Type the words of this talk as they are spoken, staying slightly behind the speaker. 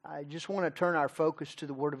I just want to turn our focus to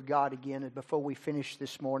the Word of God again before we finish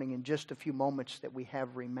this morning in just a few moments that we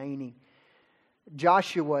have remaining.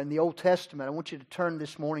 Joshua in the Old Testament, I want you to turn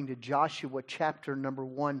this morning to Joshua chapter number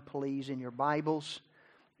 1, please, in your Bibles.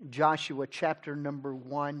 Joshua chapter number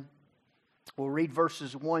 1. We'll read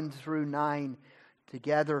verses 1 through 9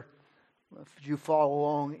 together if you follow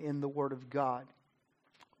along in the Word of God.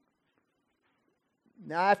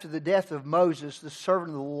 Now after the death of Moses, the servant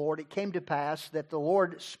of the Lord, it came to pass that the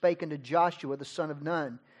Lord spake unto Joshua the son of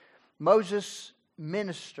Nun, Moses'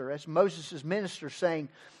 minister, saying,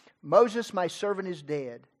 Moses my servant is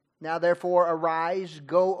dead. Now therefore arise,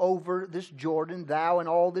 go over this Jordan, thou and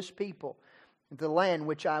all this people, into the land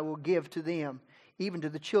which I will give to them, even to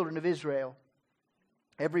the children of Israel.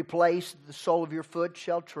 Every place that the sole of your foot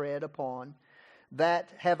shall tread upon, that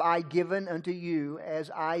have I given unto you, as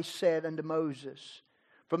I said unto Moses.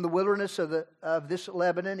 From the wilderness of this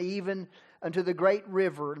Lebanon, even unto the great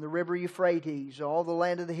river, and the river Euphrates, all the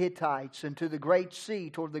land of the Hittites, and to the great sea,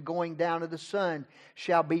 toward the going down of the sun,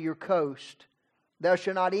 shall be your coast. There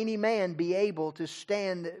shall not any man be able to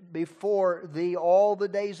stand before thee all the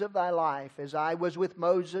days of thy life. As I was with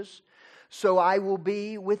Moses, so I will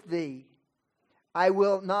be with thee. I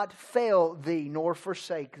will not fail thee, nor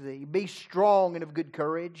forsake thee. Be strong and of good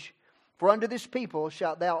courage. For unto this people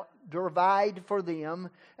shalt thou divide for them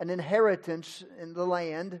an inheritance in the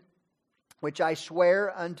land, which I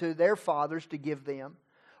swear unto their fathers to give them.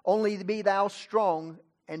 Only be thou strong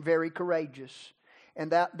and very courageous,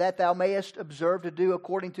 and that thou mayest observe to do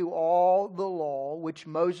according to all the law which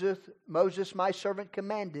Moses my servant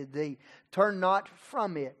commanded thee. Turn not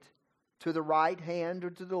from it to the right hand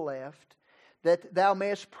or to the left, that thou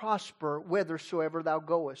mayest prosper whithersoever thou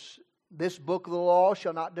goest. This book of the law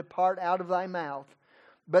shall not depart out of thy mouth,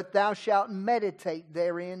 but thou shalt meditate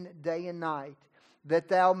therein day and night, that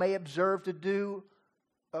thou may observe to do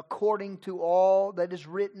according to all that is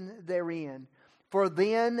written therein. For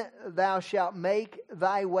then thou shalt make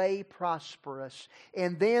thy way prosperous,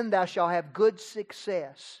 and then thou shalt have good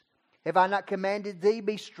success. Have I not commanded thee,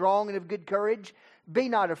 be strong and of good courage? Be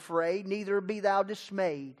not afraid, neither be thou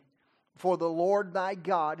dismayed. For the Lord thy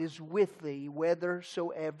God is with thee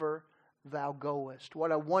whithersoever thou goest.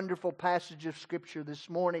 What a wonderful passage of Scripture this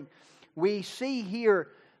morning. We see here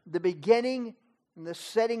the beginning, in the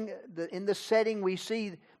setting we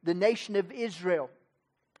see the nation of Israel.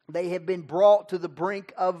 They have been brought to the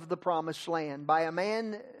brink of the promised land by a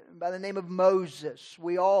man by the name of Moses.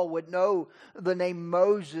 We all would know the name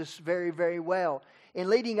Moses very, very well. In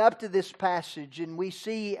leading up to this passage, and we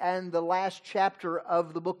see in the last chapter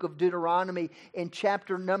of the book of Deuteronomy, in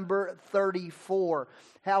chapter number 34,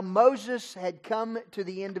 how Moses had come to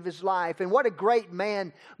the end of his life. And what a great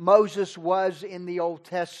man Moses was in the Old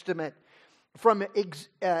Testament. From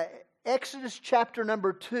Exodus chapter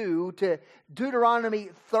number 2 to Deuteronomy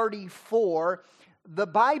 34, the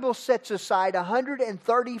Bible sets aside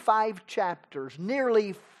 135 chapters,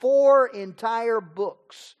 nearly 4 entire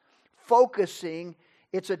books, focusing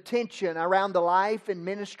its attention around the life and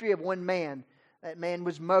ministry of one man. That man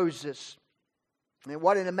was Moses. And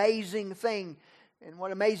what an amazing thing, and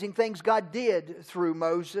what amazing things God did through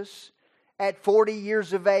Moses. At 40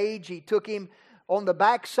 years of age, He took him on the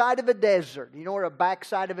backside of a desert. You know where a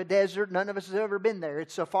backside of a desert? None of us has ever been there.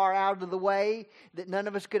 It's so far out of the way that none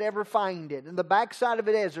of us could ever find it. In the backside of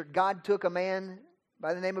a desert, God took a man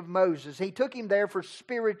by the name of Moses. He took him there for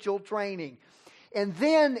spiritual training. And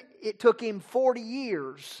then it took him 40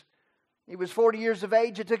 years. He was 40 years of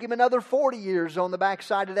age. It took him another 40 years on the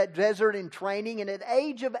backside of that desert in training. And at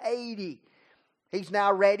age of 80, he's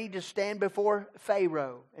now ready to stand before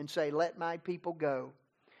Pharaoh and say, let my people go.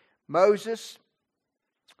 Moses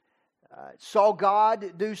saw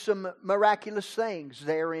God do some miraculous things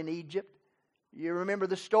there in Egypt. You remember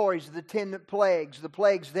the stories of the 10 plagues, the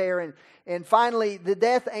plagues there. And finally, the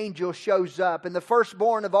death angel shows up, and the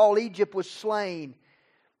firstborn of all Egypt was slain.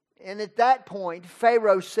 And at that point,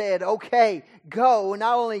 Pharaoh said, okay, go.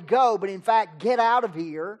 Not only go, but in fact, get out of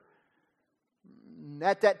here.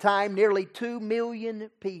 At that time, nearly 2 million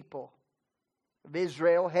people of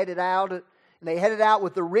Israel headed out. And they headed out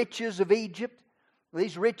with the riches of Egypt.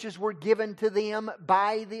 These riches were given to them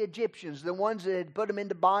by the Egyptians. The ones that had put them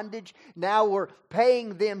into bondage now were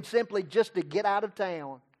paying them simply just to get out of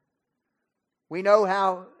town. We know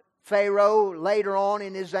how Pharaoh later on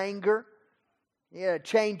in his anger, he had a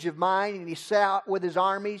change of mind and he set out with his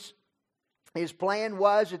armies. His plan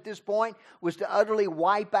was at this point was to utterly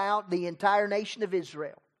wipe out the entire nation of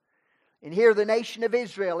Israel. And here the nation of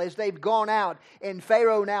Israel, as they've gone out, and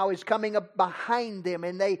Pharaoh now is coming up behind them,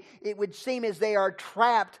 and it would seem as they are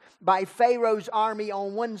trapped by Pharaoh's army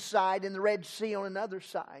on one side and the Red Sea on another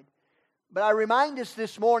side. But I remind us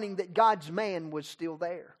this morning that God's man was still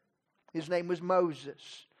there. His name was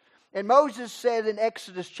Moses. And Moses said in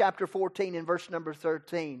Exodus chapter 14 and verse number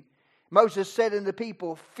 13, Moses said unto the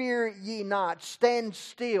people, "Fear ye not, stand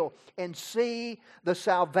still and see the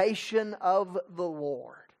salvation of the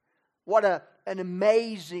Lord." What an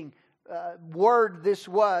amazing word this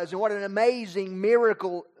was, and what an amazing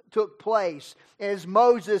miracle took place. As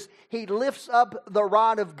Moses, he lifts up the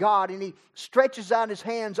rod of God and he stretches out his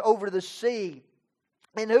hands over the sea.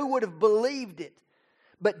 And who would have believed it?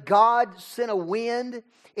 But God sent a wind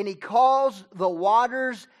and He caused the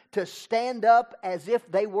waters to stand up as if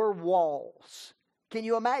they were walls. Can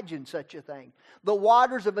you imagine such a thing? The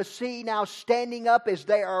waters of a sea now standing up as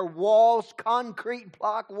they are walls, concrete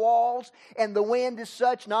block walls. And the wind is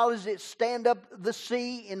such, not only does it stand up the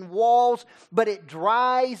sea in walls, but it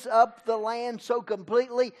dries up the land so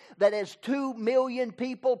completely that as 2 million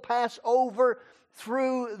people pass over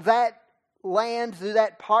through that land, through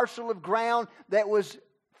that parcel of ground that was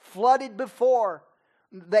flooded before,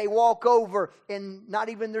 they walk over and not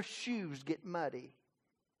even their shoes get muddy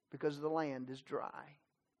because the land is dry.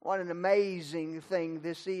 What an amazing thing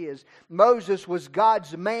this is. Moses was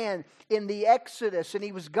God's man in the Exodus, and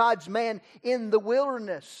he was God's man in the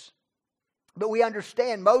wilderness. But we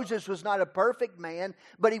understand Moses was not a perfect man,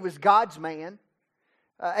 but he was God's man.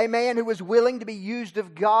 A man who was willing to be used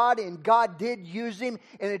of God, and God did use him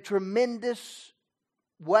in a tremendous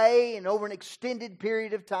way and over an extended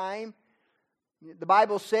period of time. The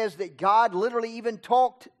Bible says that God literally even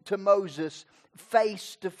talked to Moses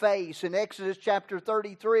face to face. In Exodus chapter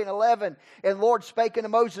 33 and 11, "And the Lord spake unto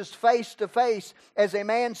Moses face to face, as a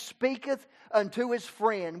man speaketh unto his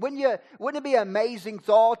friend." Wouldn't it be an amazing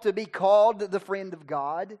thought to be called the friend of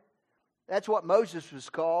God? That's what Moses was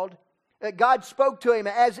called. God spoke to him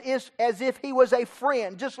as if he was a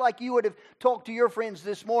friend, just like you would have talked to your friends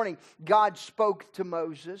this morning. God spoke to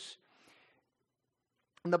Moses.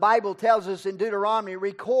 And the Bible tells us in Deuteronomy,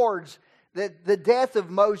 records that the death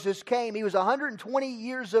of Moses came. He was 120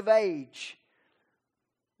 years of age.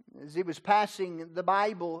 As he was passing, the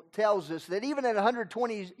Bible tells us that even at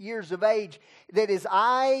 120 years of age, that his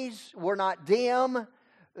eyes were not dim,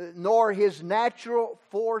 nor his natural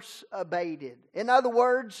force abated. In other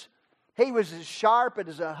words, he was as sharp at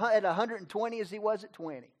 120 as he was at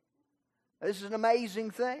 20. This is an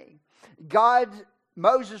amazing thing.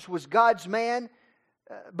 Moses was God's man,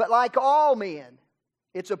 but like all men,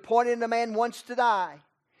 it's appointed a man once to die.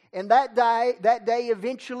 And that day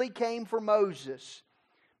eventually came for Moses.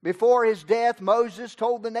 Before his death, Moses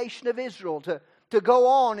told the nation of Israel to go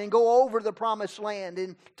on and go over the promised land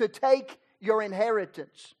and to take your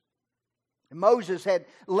inheritance. And Moses had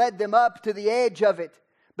led them up to the edge of it.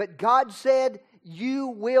 But God said, "You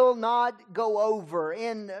will not go over."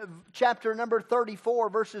 In chapter number 34,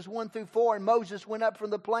 verses 1 through 4, "And Moses went up from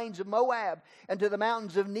the plains of Moab and to the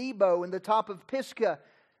mountains of Nebo and the top of Pisgah,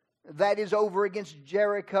 that is over against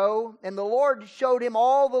Jericho. And the Lord showed him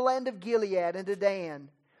all the land of Gilead and to Dan,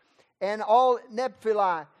 and all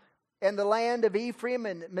Naphtali, and the land of Ephraim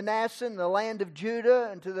and Manasseh, and the land of Judah,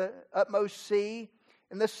 and to the utmost sea,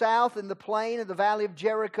 in the south, and the plain of the valley of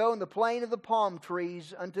Jericho, and the plain of the palm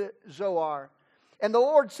trees unto Zoar. And the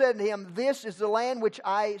Lord said to him, This is the land which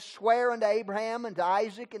I swear unto Abraham, and to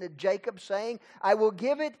Isaac, and to Jacob, saying, I will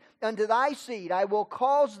give it unto thy seed. I will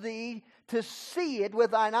cause thee to see it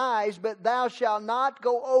with thine eyes, but thou shalt not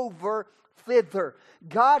go over thither."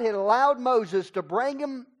 God had allowed Moses to bring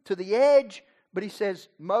him to the edge, but he says,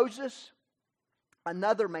 "Moses,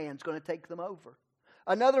 another man's going to take them over.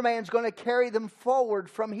 Another man's going to carry them forward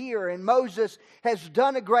from here." And Moses has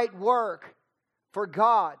done a great work for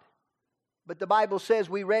God. But the Bible says,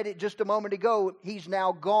 we read it just a moment ago, he's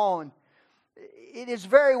now gone. It is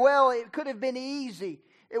very well, it could have been easy.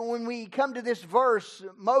 When we come to this verse,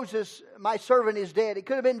 Moses, my servant, is dead. It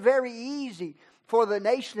could have been very easy for the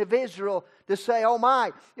nation of Israel to say, oh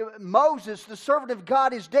my, Moses, the servant of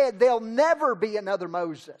God, is dead. There'll never be another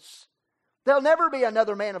Moses. There'll never be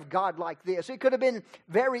another man of God like this. It could have been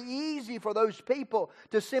very easy for those people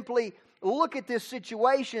to simply look at this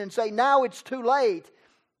situation and say, now it's too late.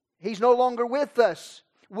 He's no longer with us.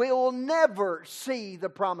 We'll never see the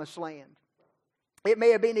promised land. It may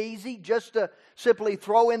have been easy just to simply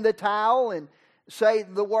throw in the towel and say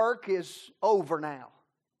the work is over now.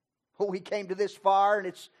 We came to this far and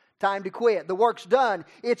it's time to quit. The work's done.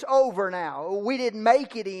 It's over now. We didn't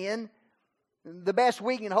make it in. The best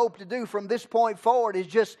we can hope to do from this point forward is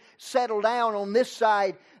just settle down on this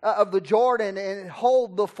side of the Jordan and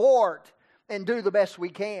hold the fort and do the best we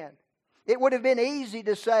can. It would have been easy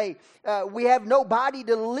to say, we have nobody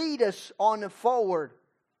to lead us on forward.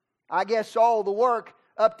 I guess all the work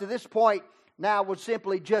up to this point now would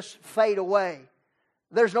simply just fade away.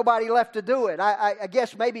 There's nobody left to do it. I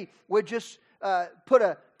guess maybe we'd just put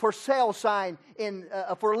a for sale sign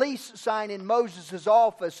a for lease sign in Moses'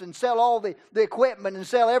 office and sell all the equipment and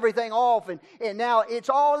sell everything off. And now it's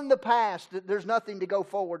all in the past. There's nothing to go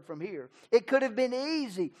forward from here. It could have been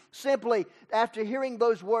easy simply after hearing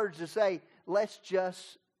those words to say, let's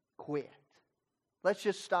just quit. Let's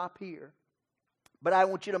just stop here. But I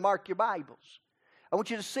want you to mark your Bibles. I want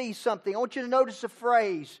you to see something. I want you to notice a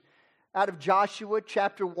phrase out of Joshua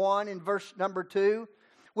chapter 1 and verse number 2.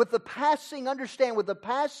 With the passing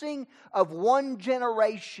of one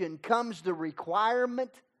generation comes the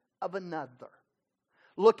requirement of another.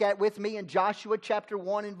 Look at with me in Joshua chapter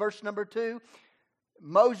 1 and verse number 2.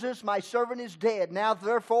 Moses, my servant, is dead. Now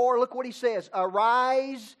therefore, look what he says.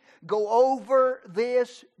 Arise, go over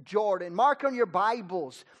this Jordan. Mark on your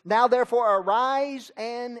Bibles. Now therefore, arise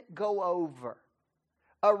and go over.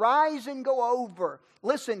 Arise and go over.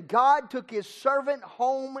 Listen, God took His servant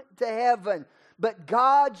home to heaven. But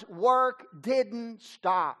God's work didn't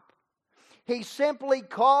stop. He simply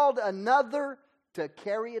called another to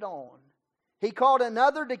carry it on. He called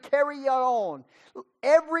another to carry it on.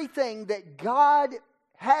 Everything that God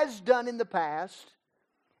has done in the past,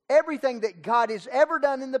 everything that God has ever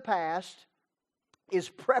done in the past is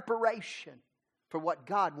preparation for what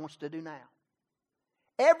God wants to do now.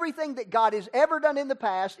 Everything that God has ever done in the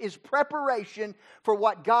past is preparation for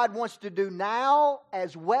what God wants to do now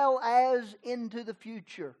as well as into the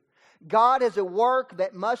future. God has a work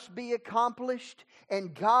that must be accomplished,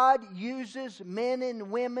 and God uses men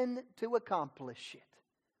and women to accomplish it.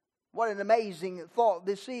 What an amazing thought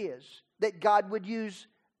this is, that God would use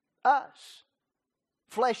us,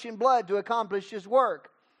 flesh and blood, to accomplish His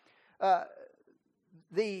work.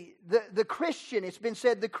 The Christian, it's been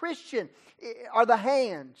said, the Christian are the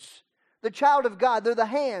hands. The child of God, they're the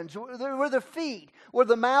hands. We're the feet. We're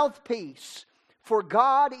the mouthpiece for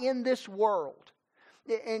God in this world.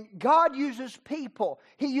 And God uses people.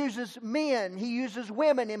 He uses men. He uses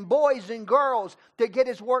women and boys and girls to get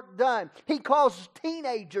His work done. He calls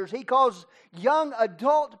teenagers. He calls young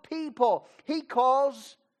adult people. He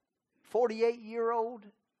calls 48-year-old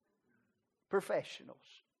professionals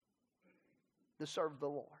to serve the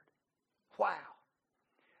Lord. Wow.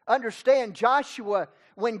 Understand, Joshua,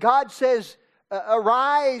 when God says,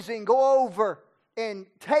 arise and go over and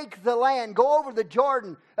take the land, go over the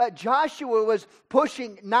Jordan, Joshua was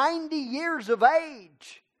pushing 90 years of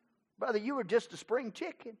age. Brother, you were just a spring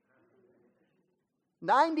chicken.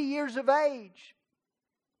 90 years of age.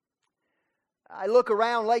 I look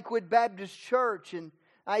around Lakewood Baptist Church and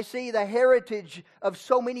I see the heritage of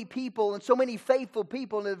so many people and so many faithful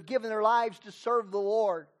people that have given their lives to serve the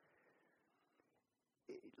Lord.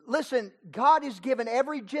 Listen, God has given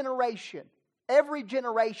every generation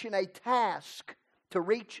a task to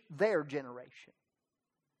reach their generation.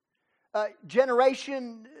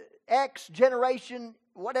 Generation X, generation,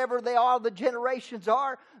 whatever they are, the generations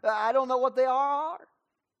are, I don't know what they are.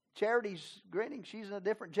 Charity's grinning. She's in a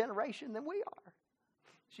different generation than we are.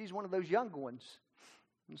 She's one of those young ones.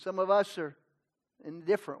 And some of us are in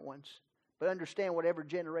different ones. But understand, whatever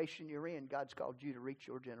generation you're in, God's called you to reach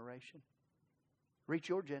your generation. Reach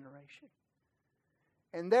your generation.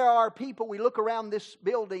 And there are people, we look around this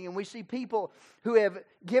building and we see people who have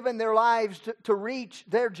given their lives to reach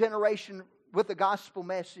their generation with the gospel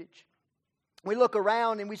message. We look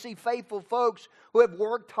around and we see faithful folks who have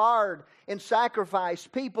worked hard and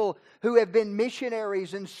sacrificed. People who have been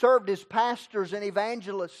missionaries and served as pastors and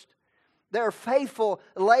evangelists. There are faithful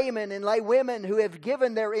laymen and laywomen who have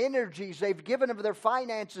given their energies, they've given of their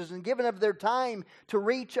finances and given of their time to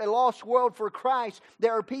reach a lost world for Christ.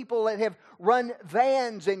 There are people that have run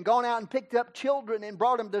vans and gone out and picked up children and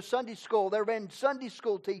brought them to Sunday school. There have been Sunday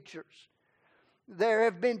school teachers. There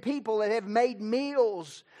have been people that have made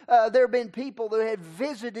meals. There have been people that have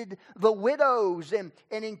visited the widows and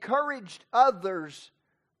encouraged others.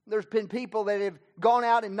 There's been people that have gone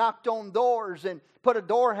out and knocked on doors and put a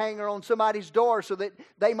door hanger on somebody's door so that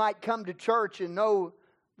they might come to church and know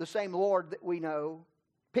the same Lord that we know.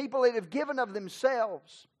 People that have given of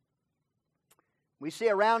themselves. We see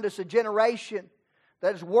around us a generation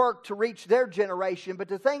that has worked to reach their generation. But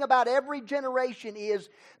the thing about every generation is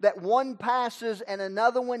that one passes and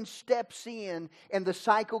another one steps in and the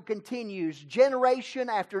cycle continues. Generation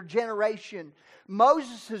after generation.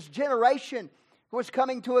 Moses' generation was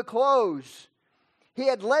coming to a close. He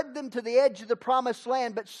had led them to the edge of the promised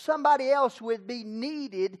land, but somebody else would be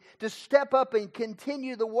needed to step up and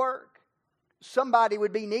continue the work. Somebody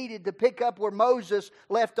would be needed to pick up where Moses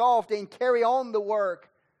left off and carry on the work.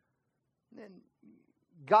 And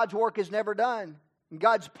God's work is never done.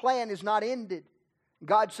 God's plan is not ended.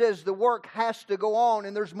 God says the work has to go on,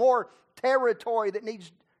 and there's more territory that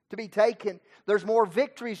needs to be taken. There's more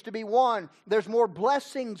victories to be won. There's more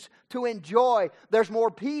blessings to enjoy. There's more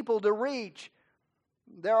people to reach.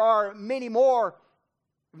 There are many more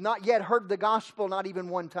who have not yet heard the gospel, not even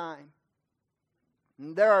one time.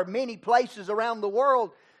 And there are many places around the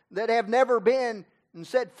world that have never been and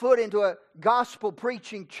set foot into a gospel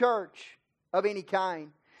preaching church of any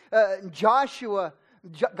kind. God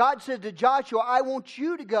said to Joshua, I want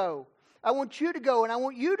you to go. I want you to go, and I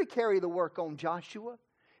want you to carry the work on, Joshua.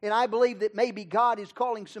 And I believe that maybe God is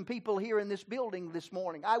calling some people here in this building this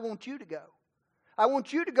morning. I want you to go. I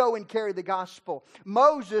want you to go and carry the gospel.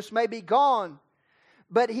 Moses may be gone,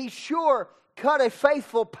 but he sure cut a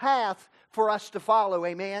faithful path for us to follow.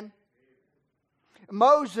 Amen.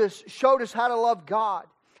 Moses showed us how to love God,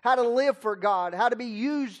 how to live for God, how to be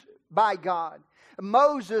used by God.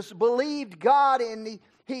 Moses believed God in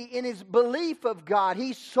his belief of God.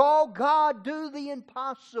 He saw God do the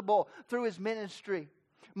impossible through his ministry.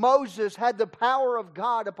 Moses had the power of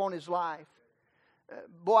God upon his life.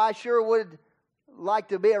 Boy, I sure would like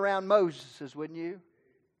to be around Moses, wouldn't you?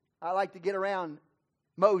 I like to get around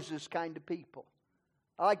Moses kind of people.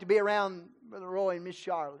 I like to be around Brother Roy and Miss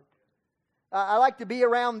Charlotte. I like to be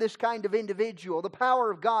around this kind of individual. The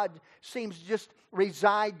power of God seems to just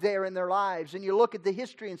reside there in their lives. And you look at the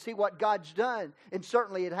history and see what God's done, and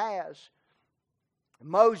certainly it has.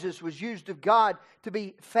 Moses was used of God to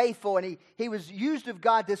be faithful, and he was used of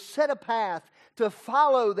God to set a path to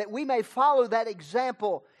follow, that we may follow that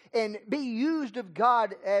example and be used of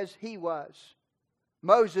God as he was.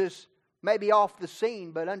 Moses may be off the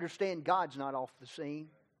scene, but understand God's not off the scene.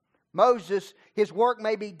 Moses, his work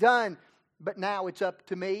may be done, but now it's up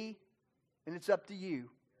to me and it's up to you.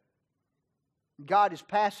 God is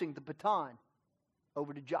passing the baton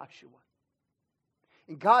over to Joshua.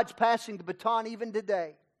 And God's passing the baton even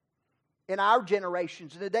today in our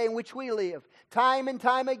generations, in the day in which we live. Time and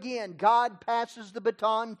time again, God passes the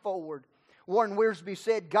baton forward. Warren Wiersbe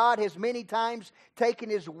said, God has many times taken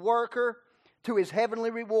His worker to His heavenly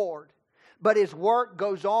reward, but His work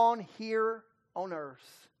goes on here on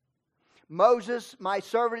earth. Moses, my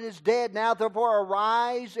servant, is dead. Now therefore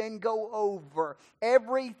arise and go over.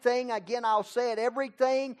 Everything, again I'll say it,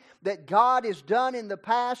 everything that God has done in the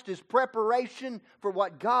past is preparation for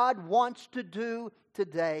what God wants to do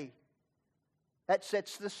today. That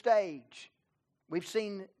sets the stage. We've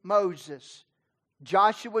seen Moses.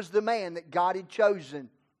 Joshua was the man that God had chosen.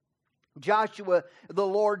 Joshua, the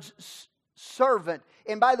Lord's servant.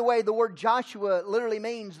 And by the way, the word Joshua literally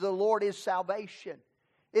means the Lord is salvation.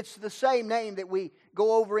 It's the same name that we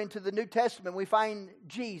go over into the New Testament. We find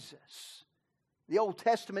Jesus, the Old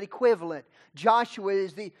Testament equivalent. Joshua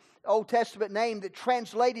is the Old Testament name that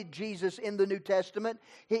translated Jesus in the New Testament.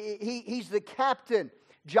 He's the captain.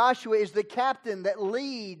 Joshua is the captain that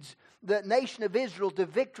leads the nation of Israel to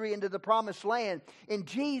victory into the promised land. And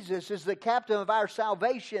Jesus is the captain of our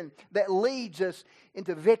salvation that leads us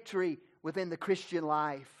into victory within the Christian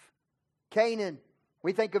life. Canaan.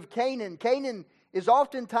 We think of Canaan. Canaan is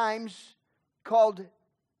oftentimes called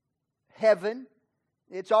heaven.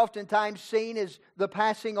 It's oftentimes seen as the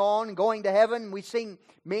passing on and going to heaven. We sing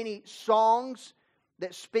many songs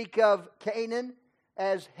that speak of Canaan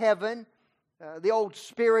as heaven. The old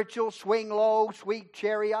spiritual, swing low, sweet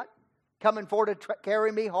chariot, coming forward to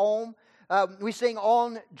carry me home. We sing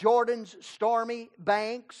on Jordan's stormy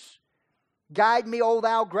banks. Guide me, O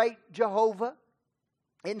thou great Jehovah.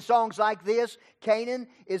 In songs like this, Canaan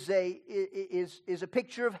is a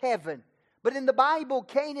picture of heaven. But in the Bible,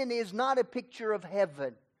 Canaan is not a picture of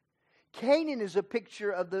heaven. Canaan is a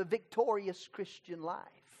picture of the victorious Christian life.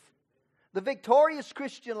 The victorious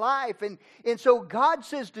Christian life. And so God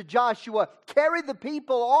says to Joshua, carry the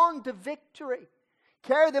people on to victory.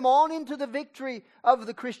 Carry them on into the victory of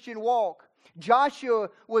the Christian walk. Joshua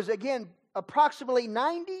was, again, approximately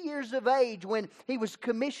 90 years of age when he was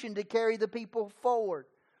commissioned to carry the people forward.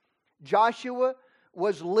 Joshua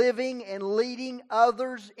was living and leading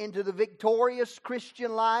others into the victorious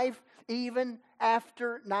Christian life even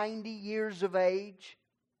after 90 years of age.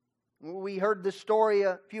 We heard the story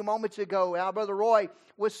a few moments ago how Brother Roy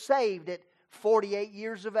was saved at 48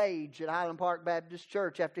 years of age at Highland Park Baptist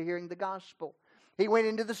Church after hearing the gospel. He went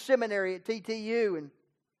into the seminary at TTU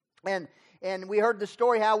and And we heard the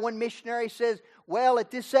story how one missionary says, well, at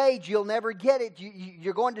this age, you'll never get it.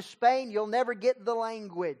 You're going to Spain, you'll never get the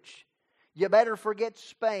language. You better forget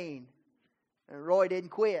Spain. And Roy didn't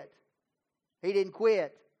quit. He didn't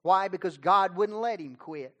quit. Why? Because God wouldn't let him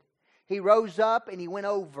quit. He rose up and he went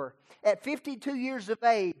over. At 52 years of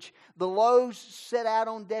age, the Lows set out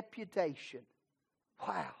on deputation.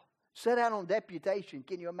 Wow. Set out on deputation.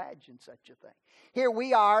 Can you imagine such a thing? Here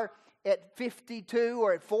we are at 52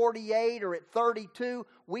 or at 48 or at 32.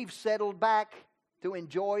 We've settled back to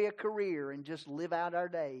enjoy a career and just live out our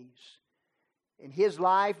days. In his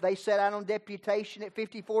life, they set out on deputation at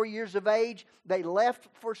 54 years of age. They left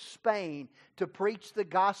for Spain to preach the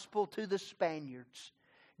gospel to the Spaniards.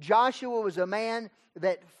 Joshua was a man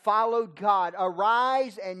that followed God.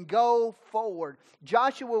 Arise and go forward.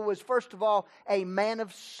 Joshua was, first of all, a man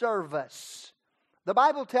of service. The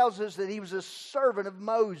Bible tells us that he was a servant of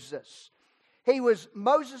Moses. He was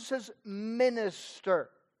Moses' minister,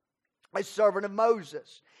 a servant of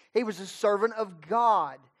Moses. He was a servant of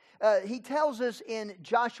God. He tells us in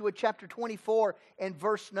Joshua chapter 24 and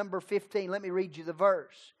verse number 15. Let me read you the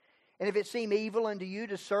verse. And if it seem evil unto you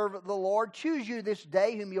to serve the Lord, choose you this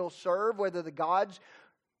day whom you'll serve, whether the gods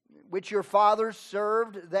which your fathers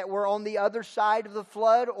served that were on the other side of the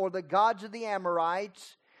flood, or the gods of the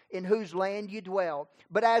Amorites in whose land you dwell.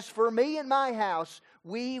 But as for me and my house,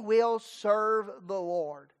 we will serve the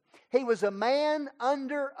Lord. He was a man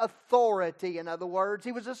under authority. In other words,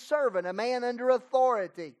 he was a servant, a man under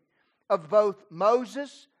authority of both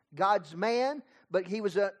Moses, God's man, but he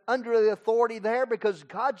was under the authority there because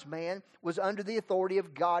God's man was under the authority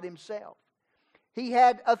of God Himself. He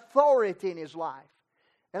had authority in his life.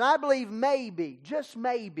 And I believe maybe, just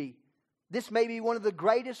maybe, this may be one of the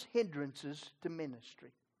greatest hindrances to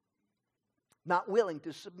ministry. Not willing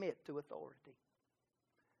to submit to authority.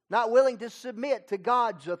 Not willing to submit to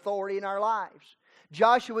God's authority in our lives.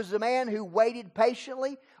 Joshua was a man who waited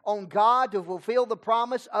patiently on God to fulfill the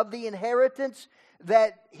promise of the inheritance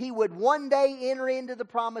that he would one day enter into the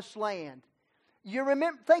promised land. You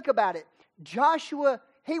remember, think about it. Joshua,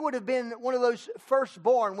 he would have been one of those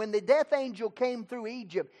firstborn. When the death angel came through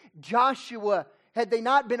Egypt, Joshua, had they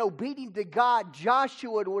not been obedient to God,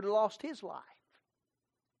 Joshua would have lost his life.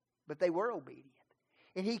 But they were obedient.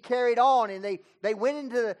 And he carried on, and they went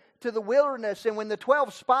into the wilderness. And when the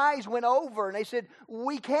 12 spies went over, and they said,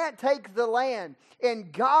 we can't take the land.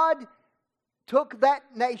 And God took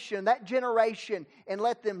that nation, that generation, and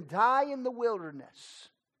let them die in the wilderness.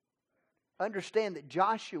 Understand that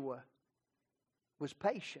Joshua was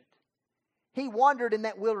patient. He wandered in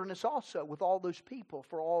that wilderness also with all those people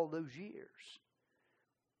for all those years.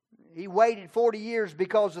 He waited 40 years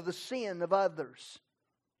because of the sin of others.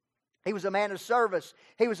 He was a man of service.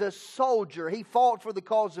 He was a soldier. He fought for the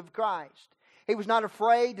cause of Christ. He was not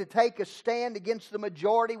afraid to take a stand against the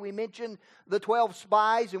majority. We mentioned the 12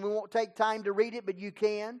 spies, and we won't take time to read it, but you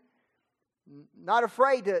can. Not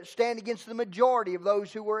afraid to stand against the majority of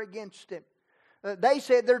those who were against him. They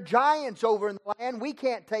said, they're giants over in the land. We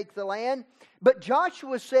can't take the land. But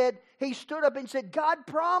Joshua said, he stood up and said, God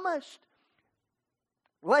promised.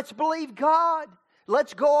 Let's believe God.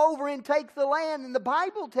 Let's go over and take the land. And the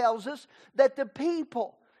Bible tells us that the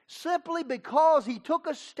people, simply because he took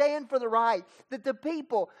a stand for the right, that the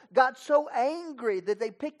people got so angry that they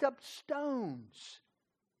picked up stones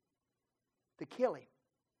to kill him.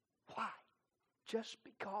 Why? Just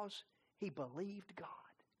because he believed God.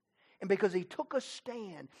 And because he took a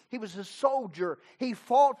stand. He was a soldier. He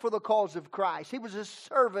fought for the cause of Christ. He was a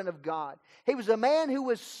servant of God. He was a man who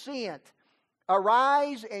was sent.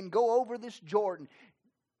 Arise and go over this Jordan.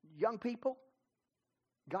 Young people,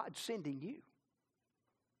 God's sending you.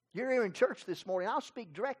 You're here in church this morning. I'll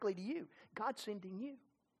speak directly to you. God's sending you.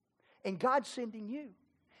 And God's sending you.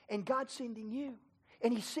 And God's sending you.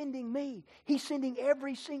 And He's sending me. He's sending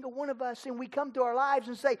every single one of us. And we come to our lives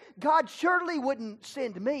and say, God surely wouldn't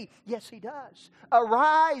send me. Yes, He does.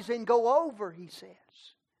 Arise and go over, He says.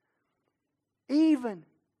 Even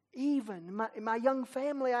my young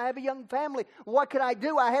family, I have a young family. What can I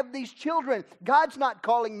do? I have these children. God's not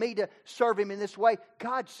calling me to serve Him in this way.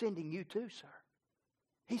 God's sending you too, sir.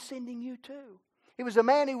 He's sending you too. He was a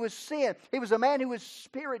man who was sent. He was a man who was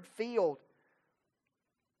Spirit-filled.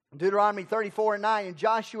 Deuteronomy 34:9, and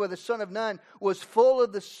Joshua the son of Nun was full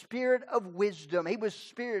of the spirit of wisdom. He was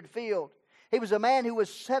Spirit-filled. He was a man who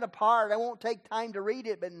was set apart. I won't take time to read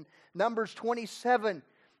it, but in Numbers 27,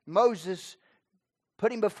 Moses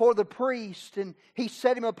put him before the priest, and he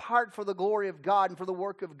set him apart for the glory of God and for the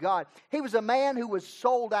work of God. He was a man who was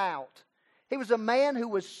sold out. He was a man who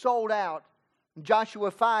was sold out.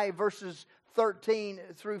 Joshua 5, verses 13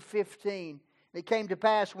 through 15. It came to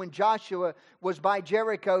pass when Joshua was by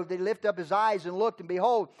Jericho, that he lifted up his eyes and looked, and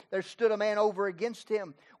behold, there stood a man over against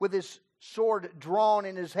him with his sword drawn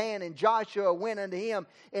in his hand. And Joshua went unto him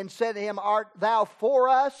and said to him, Art thou for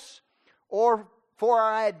us or for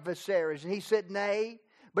our adversaries? And he said, Nay,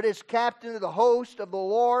 but as captain of the host of the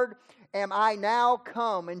Lord am I now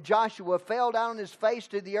come. And Joshua fell down on his face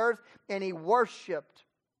to the earth, and he worshipped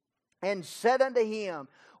and said unto him,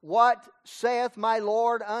 What saith my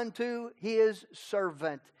Lord unto his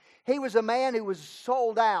servant? He was a man who was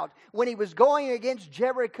sold out. When he was going against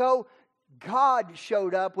Jericho, God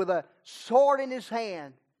showed up with a sword in his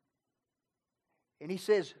hand. And he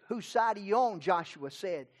says, Whose side are you on? Joshua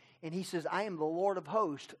said. And he says, I am the Lord of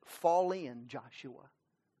hosts. Fall in, Joshua.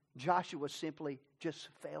 Joshua simply just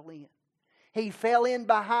fell in. He fell in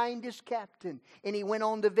behind his captain, and he went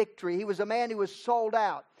on to victory. He was a man who was sold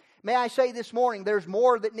out. May I say this morning, there's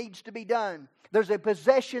more that needs to be done. There's a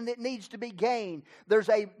possession that needs to be gained. There's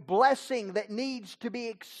a blessing that needs to be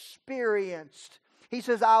experienced. He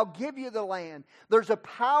says, I'll give you the land. There's a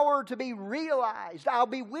power to be realized. I'll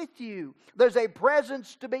be with you. There's a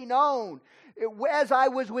presence to be known. As I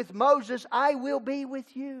was with Moses, I will be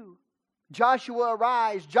with you. Joshua,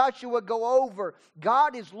 arise. Joshua, go over.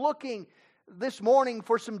 God is looking this morning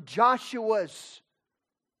for some Joshuas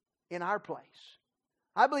in our place.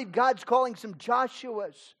 I believe God's calling some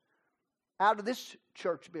Joshuas out of this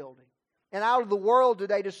church building and out of the world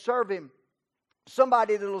today to serve Him.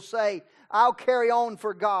 Somebody that will say, I'll carry on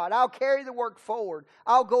for God. I'll carry the work forward.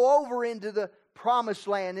 I'll go over into the promised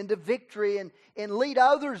land, into victory, and lead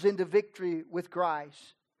others into victory with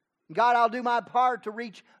Christ. God, I'll do my part to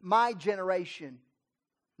reach my generation.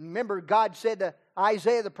 Remember, God said to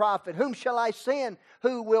Isaiah the prophet, Whom shall I send?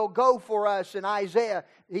 Who will go for us? And Isaiah,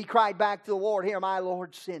 he cried back to the Lord, Here, my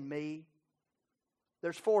Lord, send me.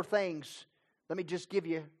 There's 4 things. Let me just give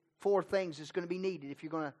you 4 things that's going to be needed if you're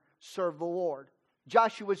going to serve the Lord.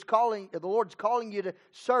 Joshua's calling, the Lord's calling you to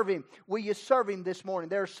serve Him. Will you serve Him this morning?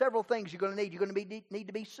 There are several things you're going to need. You're going to need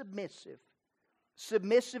to be submissive.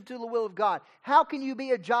 Submissive to the will of God. How can you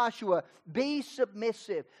be a Joshua? Be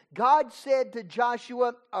submissive. God said to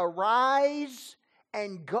Joshua, Arise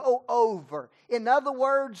and go over. In other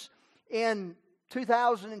words, in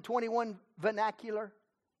 2021 vernacular,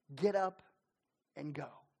 get up and go.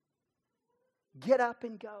 Get up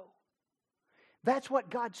and go. That's what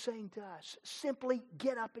God's saying to us. Simply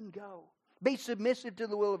get up and go. Be submissive to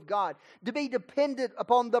the will of God. To be dependent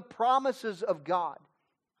upon the promises of God.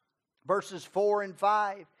 Verses 4 and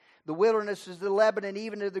 5. The wilderness is the Lebanon,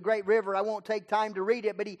 even to the great river. I won't take time to read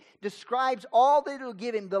it, but he describes all that He'll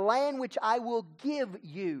give him. The land which I will give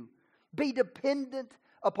you. Be dependent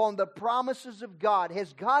upon the promises of God.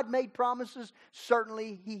 Has God made promises?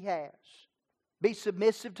 Certainly He has. Be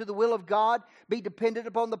submissive to the will of God. Be dependent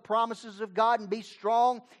upon the promises of God. And be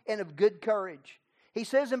strong and of good courage. He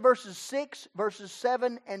says in verses 6, verses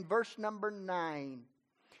 7, and verse number 9.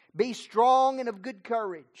 Be strong and of good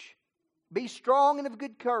courage. Be strong and of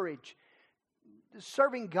good courage. Does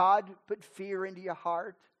serving God put fear into your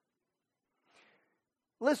heart?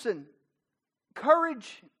 Listen,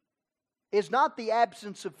 courage is not the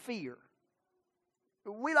absence of fear.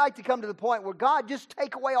 We like to come to the point where God, just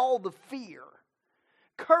take away all the fear.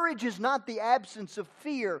 Courage is not the absence of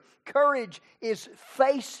fear. Courage is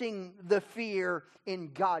facing the fear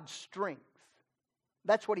in God's strength.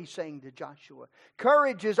 That's what He's saying to Joshua.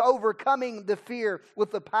 Courage is overcoming the fear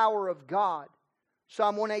with the power of God.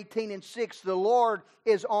 Psalm 118 and 6, The Lord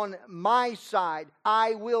is on my side.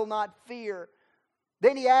 I will not fear.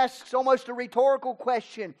 Then he asks almost a rhetorical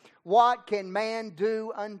question. What can man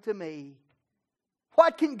do unto me?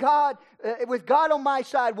 What can God, with God on my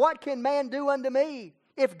side, what can man do unto me?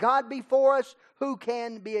 If God be for us, who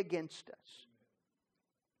can be against us?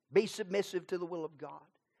 Be submissive to the will of God.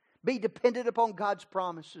 Be dependent upon God's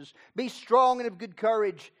promises. Be strong and of good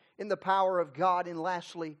courage in the power of God. And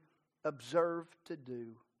lastly, observe to do.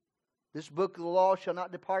 This book of the law shall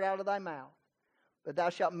not depart out of thy mouth, but thou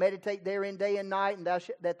shalt meditate therein day and night, and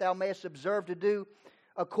that thou mayest observe to do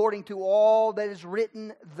according to all that is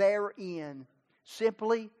written therein.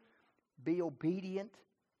 Simply be obedient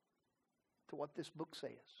to what this book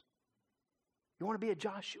says. You want to be a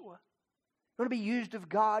Joshua? You want to be used of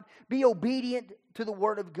God? Be obedient to the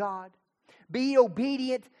Word of God. Be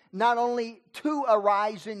obedient not only to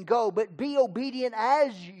arise and go, but be obedient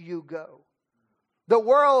as you go. The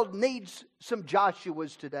world needs some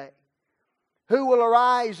Joshuas today who will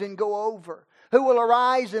arise and go over, who will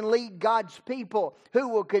arise and lead God's people, who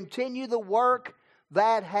will continue the work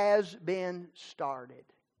that has been started.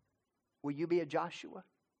 Will you be a Joshua?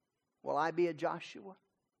 Will I be a Joshua?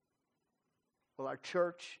 Will our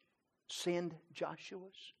church send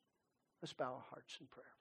Joshua's? Let's bow our hearts in prayer.